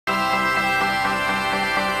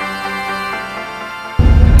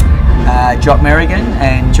Jock Merrigan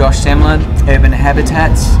and Josh Semler, Urban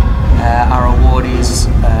Habitats. Our award is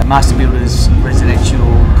Master Builders Residential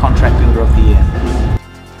Contract Builder of the Year.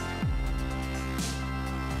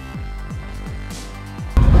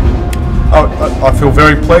 I feel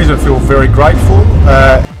very pleased, I feel very grateful.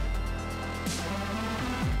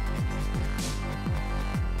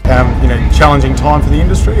 Challenging time for the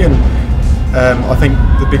industry, and I think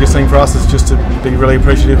the biggest thing for us is just to be really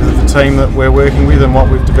appreciative of the team that we're working with and what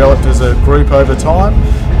we've developed as a group over time.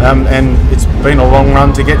 And it's been a long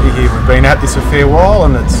run to get to here. We've been at this a fair while,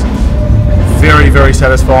 and it's very, very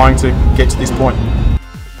satisfying to get to this point.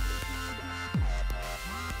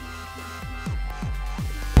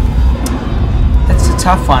 That's a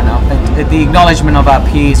tough one. The acknowledgement of our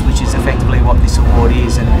peers, which is effectively what this award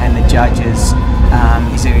is, and the judges,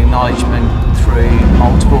 is an acknowledgement through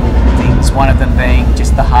multiple things. One of them being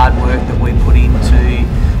just the hard work that we put into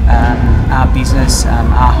our business,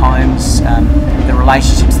 our homes, the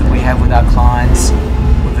relationships that we have with our clients,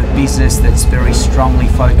 with a business that's very strongly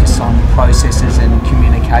focused on processes and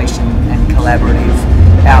communication and collaborative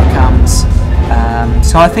outcomes.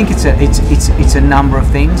 So I think it's a number of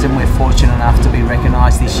things, and we're fortunate enough to be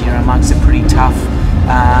recognised this year amongst a pretty tough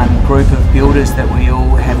group of builders that we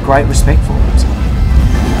all have great respect for.